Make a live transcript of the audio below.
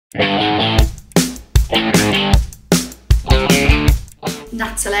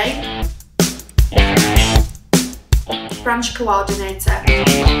Natalie. Branch Co-Ordinator.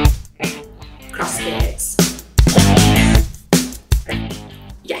 Crossgates.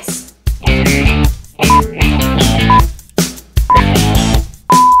 Yes.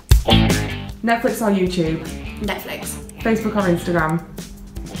 Netflix or YouTube? Netflix. Facebook or Instagram?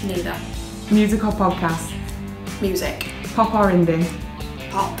 Neither. Music or podcast? Music. Pop or indie?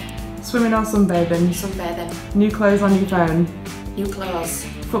 Pop. Swimming or sunbathing? Sunbathing. New clothes or new phone? New clothes.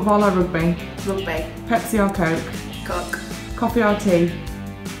 Football or rugby? Rugby. Pepsi or Coke? Coke. Coffee or tea?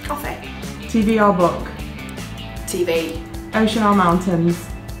 Coffee. TV or book? TV. Ocean or mountains?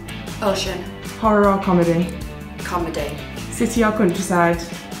 Ocean. Horror or comedy? Comedy. City or countryside?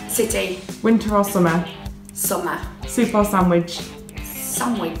 City. Winter or summer? Summer. Soup or sandwich?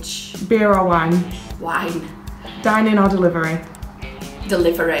 Sandwich. Beer or wine? Wine. Dine-in or delivery?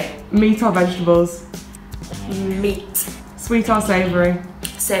 Delivery. Meat or vegetables? Meat. Sweet or savoury?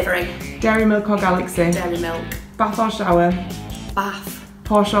 Savoury. Dairy milk or Galaxy? Dairy milk. Bath or shower? Bath.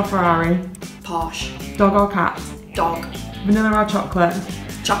 Porsche or Ferrari? Porsche. Dog or cat? Dog. Vanilla or chocolate?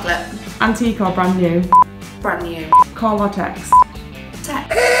 Chocolate. Antique or brand new? Brand new. Call or text?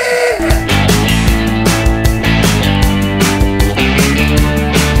 Text.